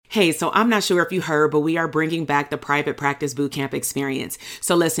Hey, so I'm not sure if you heard, but we are bringing back the private practice bootcamp experience.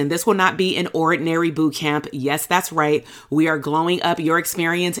 So listen, this will not be an ordinary bootcamp. Yes, that's right. We are glowing up your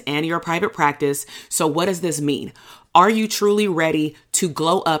experience and your private practice. So what does this mean? Are you truly ready to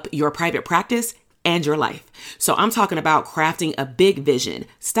glow up your private practice and your life? So I'm talking about crafting a big vision.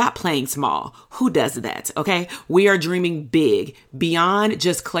 Stop playing small. Who does that? Okay. We are dreaming big. Beyond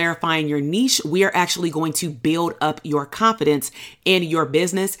just clarifying your niche, we are actually going to build up your confidence in your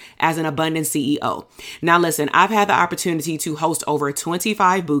business as an abundant CEO. Now, listen, I've had the opportunity to host over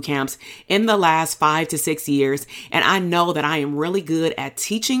 25 boot camps in the last 5 to 6 years, and I know that I am really good at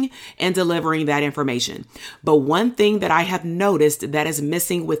teaching and delivering that information. But one thing that I have noticed that is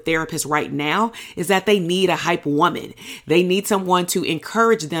missing with therapists right now is that they need a hype woman. They need someone to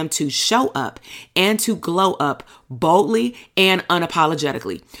encourage them to show up and to glow up boldly and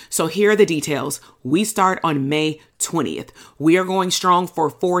unapologetically. So here are the details. We start on May 20th. We are going strong for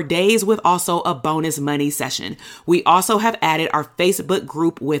 4 days with also a bonus money session. We also have added our Facebook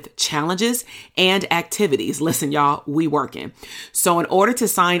group with challenges and activities. Listen, y'all, we working. So in order to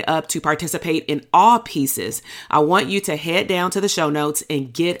sign up to participate in all pieces, I want you to head down to the show notes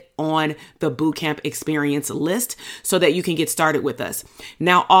and get on the bootcamp experience list so that you can get started with us.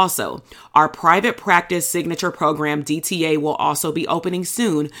 Now, also, our private practice signature program, DTA, will also be opening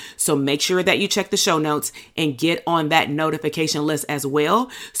soon. So make sure that you check the show notes and get on that notification list as well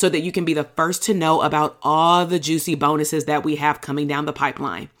so that you can be the first to know about all the juicy bonuses that we have coming down the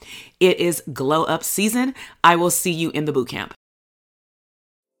pipeline. It is glow up season. I will see you in the bootcamp.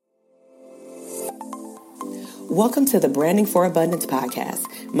 Welcome to the Branding for Abundance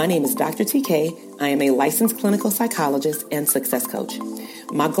podcast. My name is Dr. TK. I am a licensed clinical psychologist and success coach.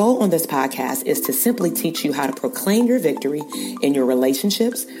 My goal on this podcast is to simply teach you how to proclaim your victory in your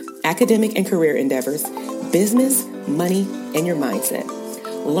relationships, academic and career endeavors, business, money, and your mindset.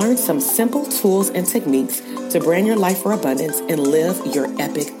 Learn some simple tools and techniques to brand your life for abundance and live your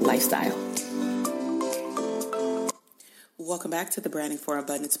epic lifestyle. Welcome back to the Branding for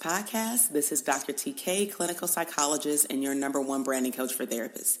Abundance podcast. This is Dr. TK, clinical psychologist and your number one branding coach for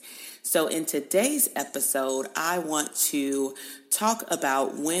therapists. So in today's episode, I want to talk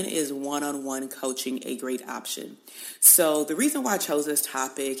about when is one-on-one coaching a great option. So the reason why I chose this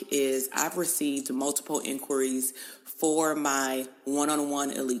topic is I've received multiple inquiries for my one-on-one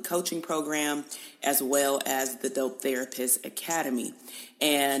elite coaching program, as well as the Dope Therapist Academy.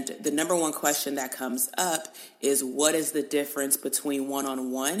 And the number one question that comes up is, what is the difference between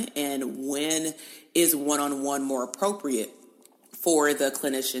one-on-one and when is one-on-one more appropriate for the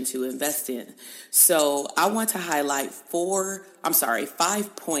clinician to invest in? So I want to highlight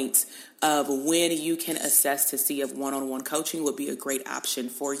 5 points of when you can assess to see if one-on-one coaching would be a great option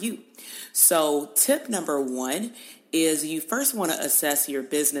for you. So tip number 1 is you first want to assess your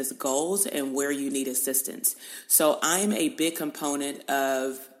business goals and where you need assistance. So I'm a big component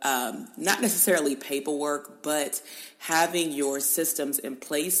of not necessarily paperwork, but having your systems in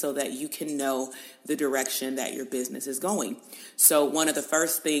place so that you can know the direction that your business is going. So one of the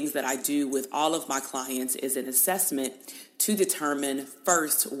first things that I do with all of my clients is an assessment to determine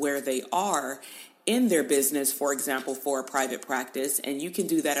first where they are in their business, for example, for a private practice. And you can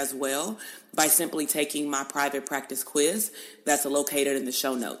do that as well by simply taking my private practice quiz that's located in the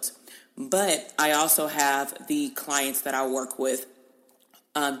show notes. But I also have the clients that I work with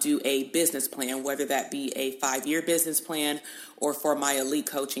do a business plan, whether that be a 5-year business plan or for my elite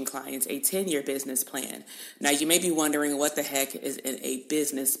coaching clients, a 10-year business plan. Now, you may be wondering what the heck is in a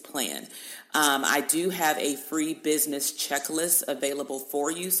business plan. I do have a free business checklist available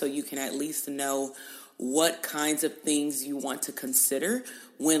for you so you can at least know what kinds of things you want to consider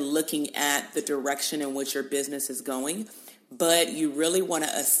when looking at the direction in which your business is going. But you really want to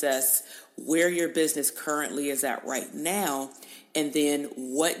assess where your business currently is at right now, and then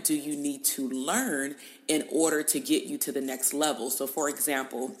what do you need to learn in order to get you to the next level. So for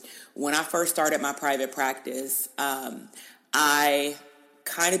example, when I first started my private practice, I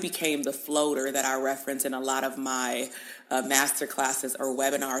kind of became the floater that I reference in a lot of my master classes or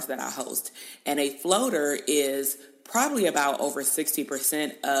webinars that I host. And a floater is probably about over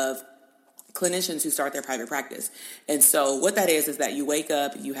 60% of clinicians who start their private practice. And so what that is that you wake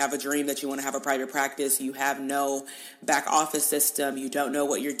up, you have a dream that you want to have a private practice, you have no back office system, you don't know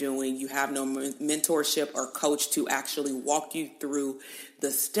what you're doing, you have no mentorship or coach to actually walk you through the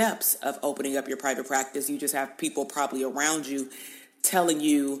steps of opening up your private practice. You just have people probably around you telling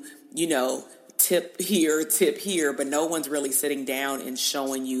you, tip here, but no one's really sitting down and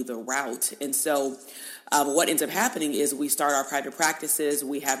showing you the route. And so what ends up happening is we start our private practices,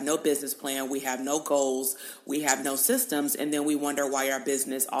 we have no business plan, we have no goals, we have no systems, and then we wonder why our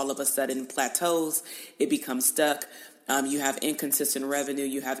business all of a sudden plateaus, it becomes stuck. You have inconsistent revenue,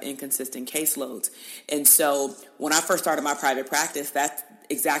 you have inconsistent caseloads. And so when I first started my private practice, that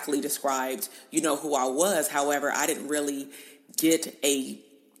exactly described, who I was. However, I didn't really get a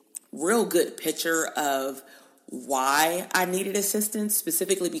real good picture of why I needed assistance,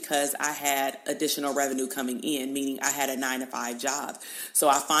 specifically because I had additional revenue coming in, meaning I had a 9-to-5 job. So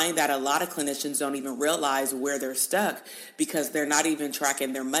I find that a lot of clinicians don't even realize where they're stuck because they're not even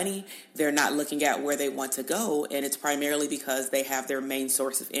tracking their money. They're not looking at where they want to go. And it's primarily because they have their main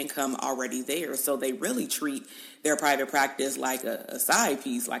source of income already there. So they really treat their private practice like a side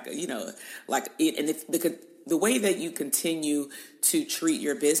piece, the way that you continue to treat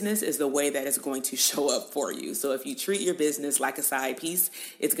your business is the way that it's going to show up for you. So if you treat your business like a side piece,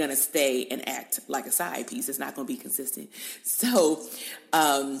 it's going to stay and act like a side piece. It's not going to be consistent. So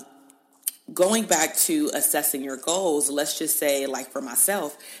going back to assessing your goals, let's just say, like for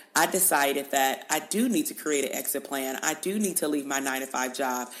myself, I decided that I do need to create an exit plan. I do need to leave my 9-to-5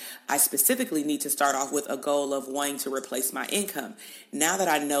 job. I specifically need to start off with a goal of wanting to replace my income. Now that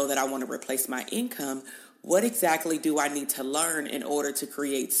I know that I want to replace my income, what exactly do I need to learn in order to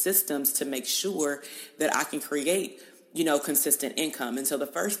create systems to make sure that I can create, consistent income? And so the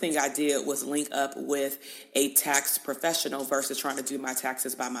first thing I did was link up with a tax professional versus trying to do my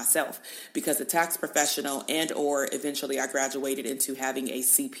taxes by myself, because the tax professional or eventually I graduated into having a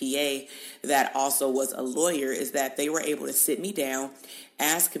CPA that also was a lawyer, is that they were able to sit me down,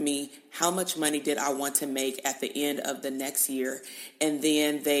 ask me how much money did I want to make at the end of the next year. And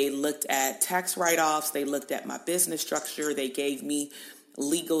then they looked at tax write-offs. They looked at my business structure. They gave me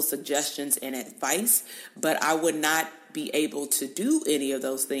legal suggestions and advice, but I would not be able to do any of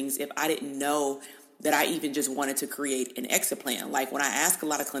those things if I didn't know that I even just wanted to create an exit plan. Like when I ask a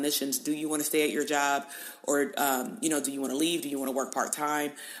lot of clinicians, do you want to stay at your job? Or, do you want to leave? Do you want to work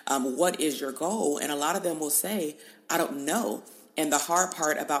part-time? What is your goal? And a lot of them will say, I don't know. And the hard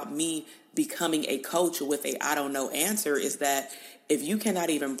part about me becoming a coach with a I don't know answer is that if you cannot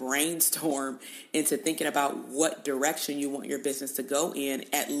even brainstorm into thinking about what direction you want your business to go in,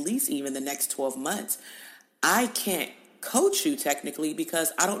 at least even the next 12 months, I can't coach you technically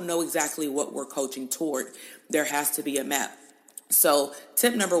because I don't know exactly what we're coaching toward. There has to be a map. So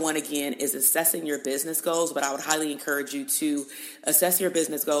tip number 1, again, is assessing your business goals, but I would highly encourage you to assess your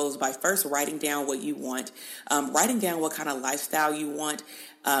business goals by first writing down what you want, writing down what kind of lifestyle you want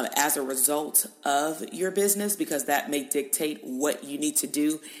as a result of your business, because that may dictate what you need to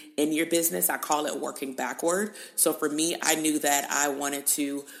do in your business. I call it working backward. So for me, I knew that I wanted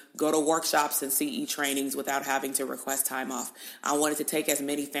to go to workshops and CE trainings without having to request time off. I wanted to take as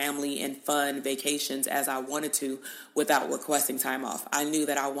many family and fun vacations as I wanted to without requesting time off. I knew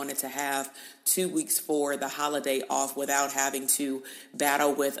that I wanted to have 2 weeks for the holiday off without having to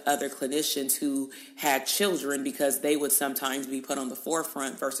battle with other clinicians who had children, because they would sometimes be put on the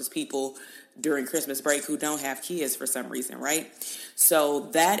forefront versus people during Christmas break who don't have kids for some reason, right? So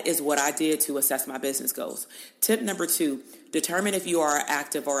that is what I did to assess my business goals. Tip number 2, determine if you are an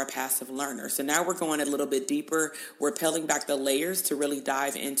active or a passive learner. So now we're going a little bit deeper. We're peeling back the layers to really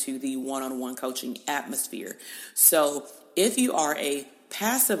dive into the one-on-one coaching atmosphere. So if you are a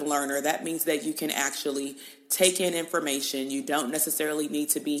passive learner, that means that you can actually take in information. You don't necessarily need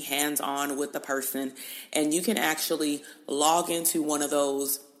to be hands-on with the person, and you can actually log into one of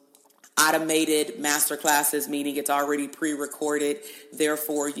those automated master classes, meaning it's already pre-recorded there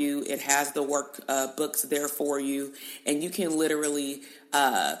for you. It has the work books there for you, and you can literally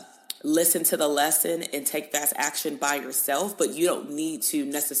listen to the lesson and take fast action by yourself, but you don't need to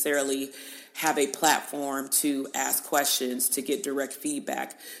necessarily have a platform to ask questions to get direct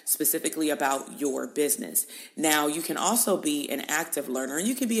feedback specifically about your business. Now, you can also be an active learner, and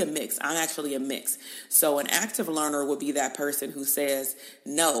you can be a mix. I'm actually a mix. So an active learner would be that person who says,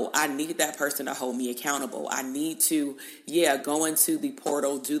 no, I need that person to hold me accountable. I need to, go into the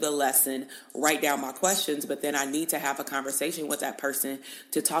portal, do the lesson, write down my questions, but then I need to have a conversation with that person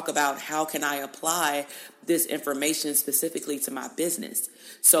to talk about how can I apply this information specifically to my business.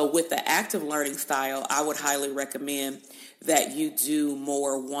 So with the active learning style, I would highly recommend that you do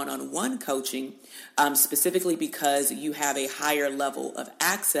more one-on-one coaching, specifically because you have a higher level of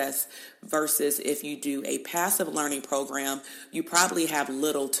access versus if you do a passive learning program, you probably have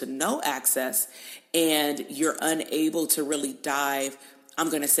little to no access and you're unable to really dive, I'm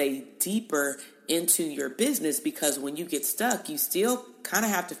going to say, deeper into your business, because when you get stuck, you still kind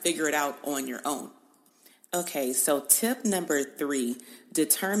of have to figure it out on your own. Okay, so tip number 3,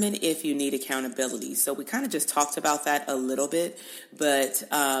 determine if you need accountability. So we kind of just talked about that a little bit, but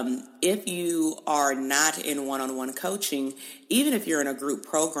if you are not in one-on-one coaching, even if you're in a group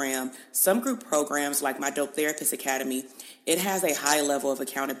program, some group programs like my Dope Therapist Academy, it has a high level of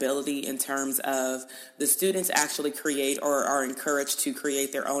accountability in terms of the students actually create or are encouraged to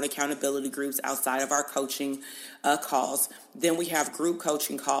create their own accountability groups outside of our coaching calls. Then we have group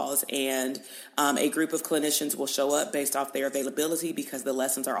coaching calls, and a group of clinicians will show up based off their availability, because the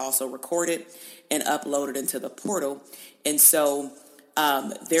lessons are also recorded and uploaded into the portal. And so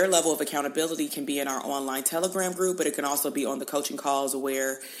their level of accountability can be in our online Telegram group, but it can also be on the coaching calls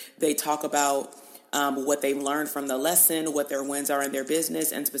where they talk about what they've learned from the lesson, what their wins are in their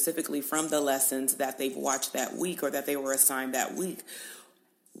business, and specifically from the lessons that they've watched that week or that they were assigned that week.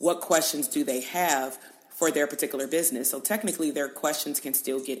 What questions do they have for their particular business? So technically their questions can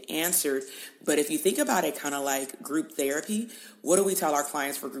still get answered. But if you think about it kind of like group therapy, what do we tell our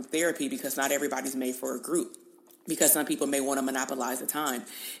clients for group therapy? Because not everybody's made for a group, because some people may want to monopolize the time.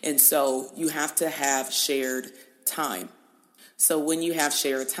 And so you have to have shared time. So when you have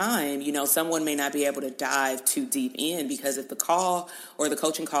shared time, someone may not be able to dive too deep in, because if the call or the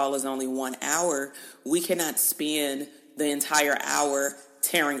coaching call is only 1 hour, we cannot spend the entire hour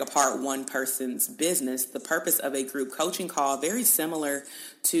tearing apart one person's business. The purpose of a group coaching call, very similar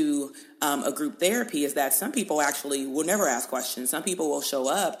to a group therapy, is that some people actually will never ask questions. Some people will show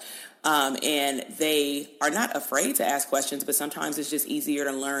up and they are not afraid to ask questions, but sometimes it's just easier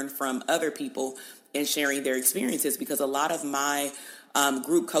to learn from other people and sharing their experiences, because a lot of my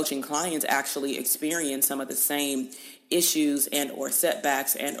group coaching clients actually experience some of the same issues and or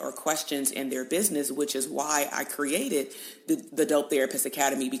setbacks and or questions in their business, which is why I created the Dope Therapist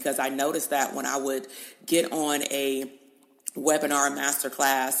Academy, because I noticed that when I would get on a webinar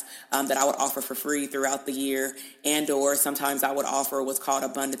masterclass that I would offer for free throughout the year, and or sometimes I would offer what's called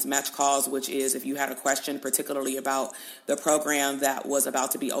abundance match calls, which is if you had a question particularly about the program that was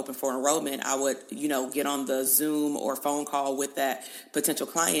about to be open for enrollment, I would get on the Zoom or phone call with that potential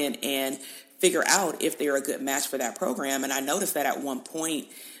client and figure out if they're a good match for that program. And I noticed that at one point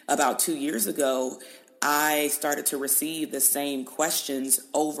about 2 years ago, I started to receive the same questions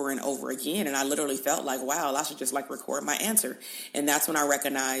over and over again. And I literally felt like, wow, I should just record my answer. And that's when I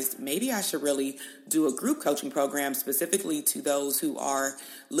recognized maybe I should really do a group coaching program specifically to those who are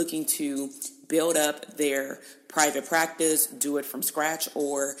looking to build up their private practice, do it from scratch,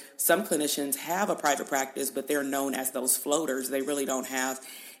 or some clinicians have a private practice, but they're known as those floaters. They really don't have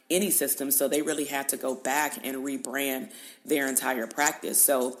any system, so they really had to go back and rebrand their entire practice.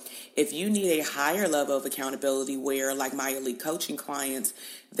 So if you need a higher level of accountability, where like my elite coaching clients,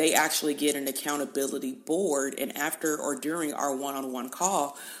 they actually get an accountability board, and after or during our one-on-one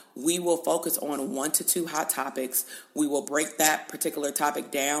call, we will focus on 1 to 2 hot topics. We will break that particular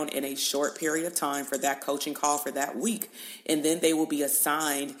topic down in a short period of time for that coaching call for that week, and then they will be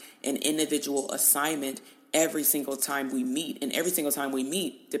assigned an individual assignment every single time we meet. And every single time we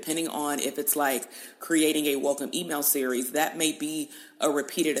meet, depending on if it's like creating a welcome email series, that may be a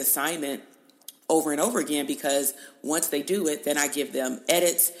repeated assignment over and over again, because once they do it, then I give them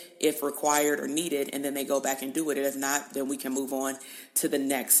edits if required or needed, and then they go back and do it. And if not, then we can move on to the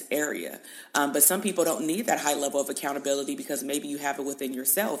next area. But some people don't need that high level of accountability, because maybe you have it within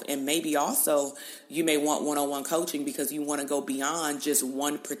yourself, and maybe also you may want one-on-one coaching because you want to go beyond just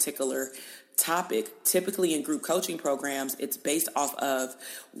one particular topic. Typically in group coaching programs, it's based off of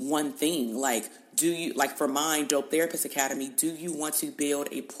one thing. For mine, Dope Therapist Academy, do you want to build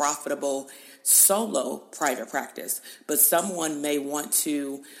a profitable solo private practice? But someone may want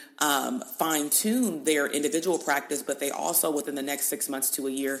to fine-tune their individual practice, but they also, within the next 6 months to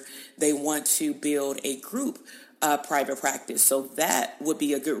a year, they want to build a group private practice. So that would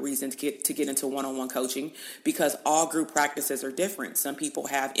be a good reason to get into one-on-one coaching, because all group practices are different. Some people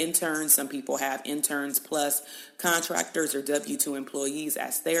have interns, some people have interns plus contractors or W-2 employees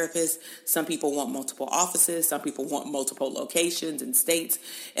as therapists. Some people want multiple offices, some people want multiple locations and states.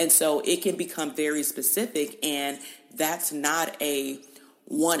 And so it can become very specific, and that's not a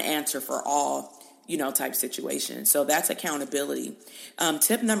one answer for all, type situation. So that's accountability.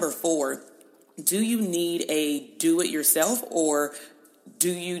 Tip number 4, do you need a do-it-yourself, or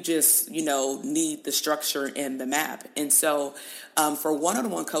do you just, need the structure and the map? And so for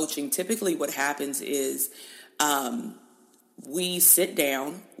one-on-one coaching, typically what happens is we sit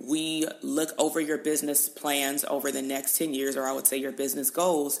down, we look over your business plans over the next 10 years, or I would say your business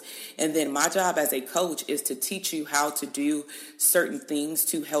goals. And then my job as a coach is to teach you how to do certain things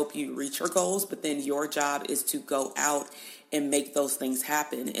to help you reach your goals. But then your job is to go out and make those things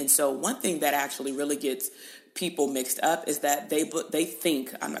happen. And so one thing that actually really gets people mixed up is that they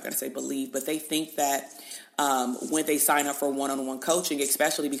think, I'm not going to say believe, but they think that when they sign up for one-on-one coaching,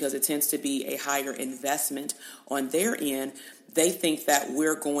 especially because it tends to be a higher investment on their end, they think that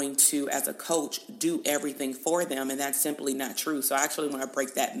we're going to, as a coach, do everything for them, and that's simply not true. So I actually want to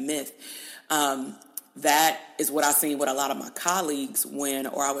break that myth. That is what I've seen with a lot of my colleagues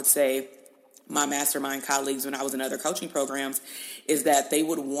or I would say my mastermind colleagues when I was in other coaching programs, is that they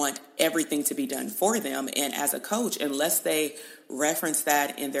would want everything to be done for them. And as a coach, unless they reference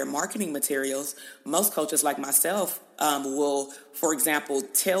that in their marketing materials, most coaches like myself will, for example,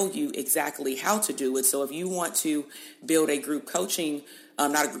 tell you exactly how to do it. So if you want to build a group coaching,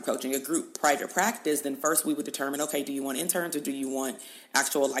 a group private practice, then first we would determine, okay, do you want interns or do you want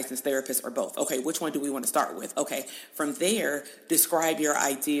actual licensed therapists or both? Okay, which one do we want to start with? Okay, from there, describe your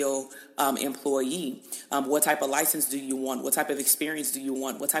ideal employee. What type of license do you want? What type of experience do you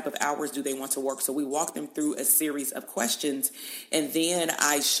want? What type of hours do they want to work? So we walk them through a series of questions, and then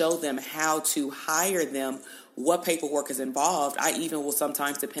I show them how to hire them, what paperwork is involved. I even will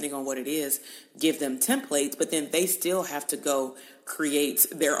sometimes, depending on what it is, give them templates, but then they still have to go create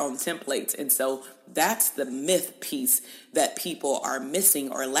their own templates. And so that's the myth piece that people are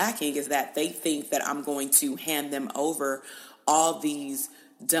missing or lacking, is that they think that I'm going to hand them over all these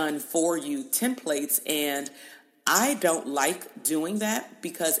done for you templates. And I don't like doing that,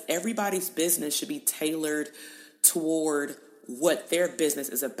 because everybody's business should be tailored toward what their business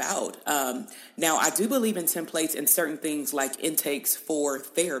is about. Now, I do believe in templates and certain things like intakes for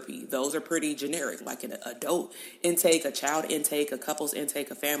therapy. Those are pretty generic, like an adult intake, a child intake, a couples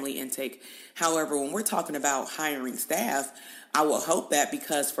intake, a family intake. However, when we're talking about hiring staff, I will hope that,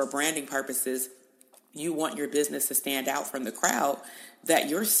 because for branding purposes, you want your business to stand out from the crowd, that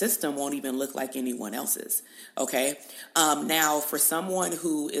your system won't even look like anyone else's. Okay. Now, for someone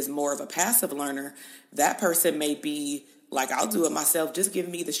who is more of a passive learner, that person may be like, I'll do it myself. Just give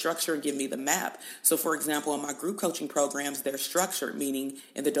me the structure and give me the map. So, for example, in my group coaching programs, they're structured, meaning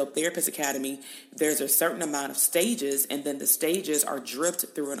in the Dope Therapist Academy, there's a certain amount of stages, and then the stages are dripped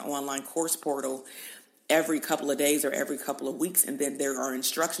through an online course portal every couple of days or every couple of weeks. And then there are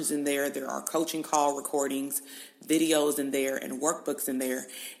instructions in there. There are coaching call recordings, videos in there, and workbooks in there.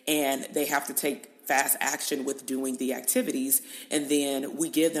 And they have to take fast action with doing the activities. And then we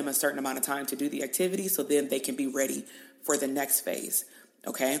give them a certain amount of time to do the activities, so then they can be ready for the next phase.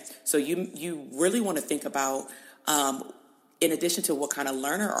 Okay. So you really want to think about, in addition to what kind of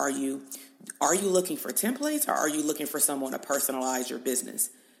learner are you looking for templates, or are you looking for someone to personalize your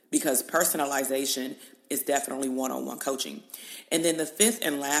business? Because personalization is definitely one-on-one coaching. And then the fifth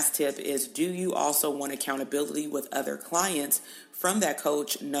and last tip is, do you also want accountability with other clients from that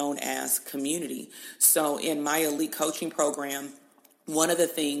coach, known as community? So in my elite coaching program, one of the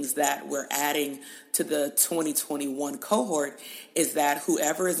things that we're adding to the 2021 cohort is that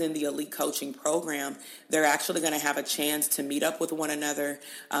whoever is in the elite coaching program, they're actually going to have a chance to meet up with one another.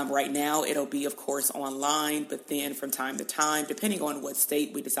 Right now, it'll be, of course, online, but then from time to time, depending on what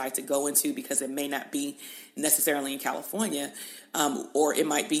state we decide to go into, because it may not be necessarily in California, or it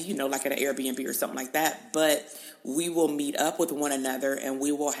might be, like at an Airbnb or something like that, but we will meet up with one another and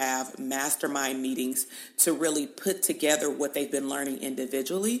we will have mastermind meetings to really put together what they've been learning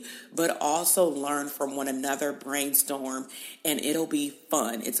individually, but also learn from one another, brainstorm, and it'll be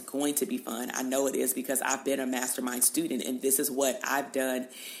fun. It's going to be fun. I know it is, because I've been a mastermind student, and this is what I've done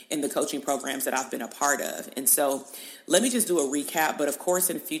in the coaching programs that I've been a part of. And so let me just do a recap, but of course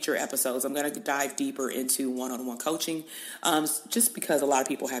in future episodes, I'm going to dive deeper into one-on-one coaching, just because a lot of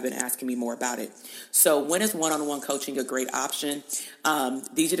people have been asking me more about it. So when is one-on-one coaching a great option?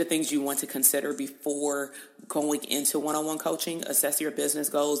 These are the things you want to consider before going into one-on-one coaching. Assess your business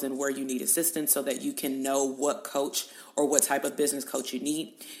goals and where you need assistance, so that you can know what coach or what type of business coach you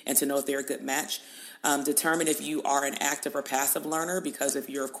need, and to know if they're a good match. Determine if you are an active or passive learner, because if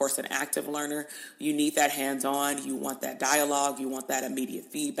you're, of course, an active learner, you need that hands-on, you want that dialogue, you want that immediate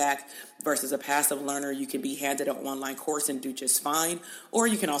feedback, versus a passive learner, you can be handed an online course and do just fine, or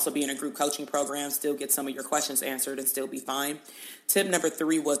you can also be in a group coaching program, still get some of your questions answered and still be fine. Tip number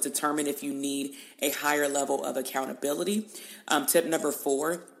 3 was determine if you need a higher level of accountability. Tip number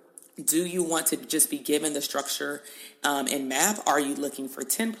 4, do you want to just be given the structure and map? Are you looking for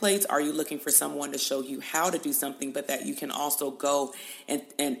templates? Are you looking for someone to show you how to do something, but that you can also go and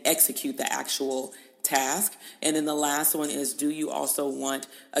execute the actual task? And then the last one is, do you also want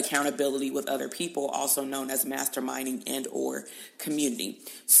accountability with other people, also known as masterminding and or community?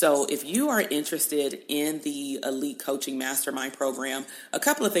 So if you are interested in the Elite Coaching Mastermind program, a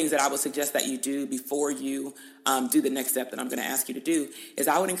couple of things that I would suggest that you do before you do the next step that I'm going to ask you to do is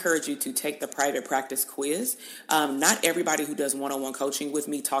I would encourage you to take the private practice quiz. Not everybody who does one-on-one coaching with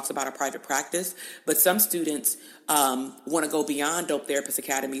me talks about a private practice, but some students want to go beyond Dope Therapist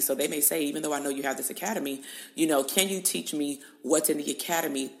Academy. So they may say, even though I know you have this academy, can you teach me what's in the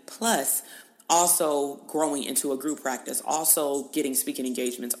academy, plus also growing into a group practice, also getting speaking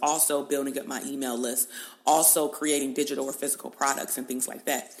engagements, also building up my email list, also creating digital or physical products and things like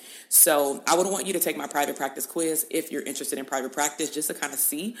that. So I would want you to take my private practice quiz if you're interested in private practice, just to kind of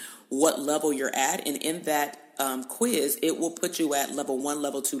see what level you're at. And in that quiz, it will put you at level 1,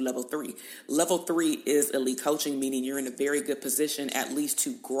 level 2, level 3. Level 3 is elite coaching, meaning you're in a very good position at least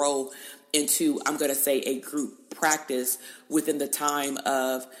to grow into, I'm going to say, a group practice within the time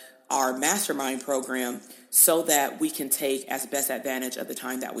of our mastermind program, so that we can take as best advantage of the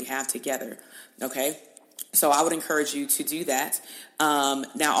time that we have together. Okay. So I would encourage you to do that.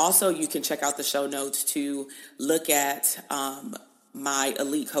 Now, also, you can check out the show notes to look at my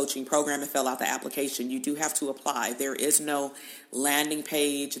elite coaching program and fill out the application. You do have to apply. There is no landing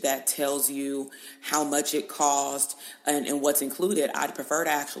page that tells you how much it cost and what's included. I'd prefer to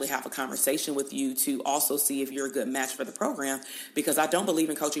actually have a conversation with you to also see if you're a good match for the program, because I don't believe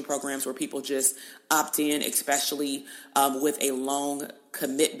in coaching programs where people just opt in, especially with a long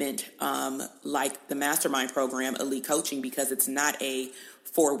commitment like the mastermind program, Elite Coaching, because it's not a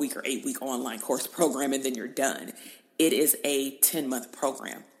 4-week or 8-week online course program and then you're done. It is a 10-month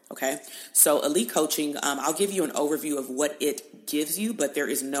program, okay? So Elite Coaching, I'll give you an overview of what it gives you, but there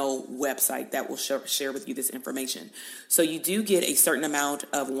is no website that will share with you this information. So you do get a certain amount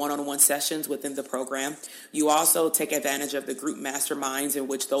of one-on-one sessions within the program. You also take advantage of the group masterminds, in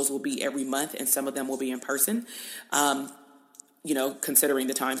which those will be every month, and some of them will be in person, considering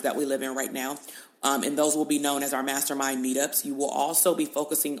the times that we live in right now. And those will be known as our mastermind meetups. You will also be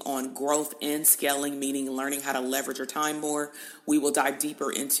focusing on growth and scaling, meaning learning how to leverage your time more. We will dive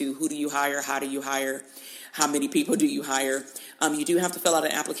deeper into who do you hire, how do you hire, how many people do you hire. You do have to fill out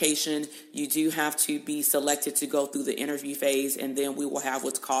an application. You do have to be selected to go through the interview phase, and then we will have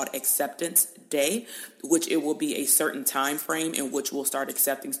what's called acceptance day, which it will be a certain time frame in which we'll start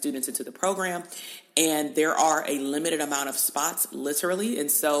accepting students into the program. And there are a limited amount of spots, literally.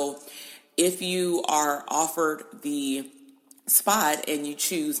 And so if you are offered the spot and you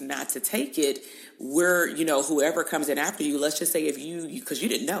choose not to take it, whoever comes in after you, let's just say because you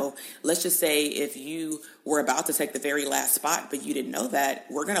didn't know, let's just say if you were about to take the very last spot, but you didn't know that,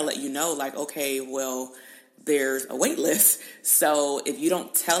 we're going to let you know, like, okay, well, there's a wait list. So if you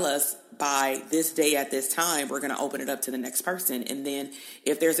don't tell us by this day at this time, we're going to open it up to the next person. And then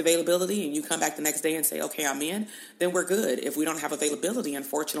if there's availability and you come back the next day and say, okay, I'm in, then we're good. If we don't have availability,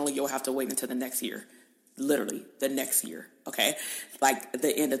 unfortunately, you'll have to wait until the next year, literally the next year. Okay. Like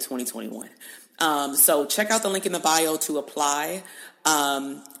the end of 2021. So check out the link in the bio to apply.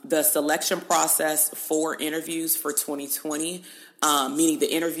 The selection process for interviews for 2020, meaning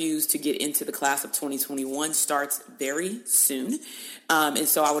the interviews to get into the class of 2021, starts very soon. And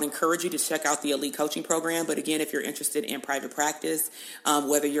so I would encourage you to check out the Elite Coaching Program. But again, if you're interested in private practice,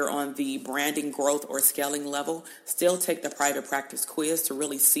 whether you're on the branding, growth, or scaling level, still take the private practice quiz to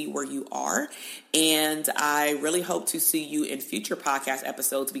really see where you are. And I really hope to see you in future podcast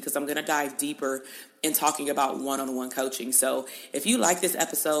episodes, because I'm going to dive deeper in talking about one-on-one coaching. So if you like this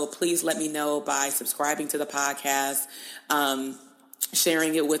episode, please let me know by subscribing to the podcast,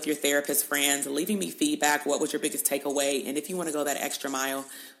 sharing it with your therapist friends, leaving me feedback. What was your biggest takeaway? And if you want to go that extra mile,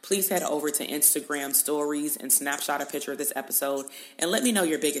 please head over to Instagram stories and snapshot a picture of this episode and let me know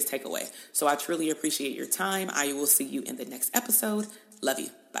your biggest takeaway. So I truly appreciate your time. I will see you in the next episode. Love you.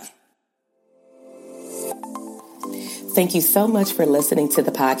 Bye. Thank you so much for listening to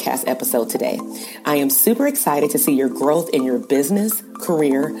the podcast episode today. I am super excited to see your growth in your business,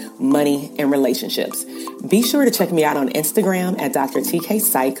 career, money, and relationships. Be sure to check me out on Instagram at Dr. TK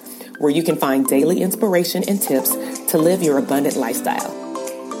Psych, where you can find daily inspiration and tips to live your abundant lifestyle.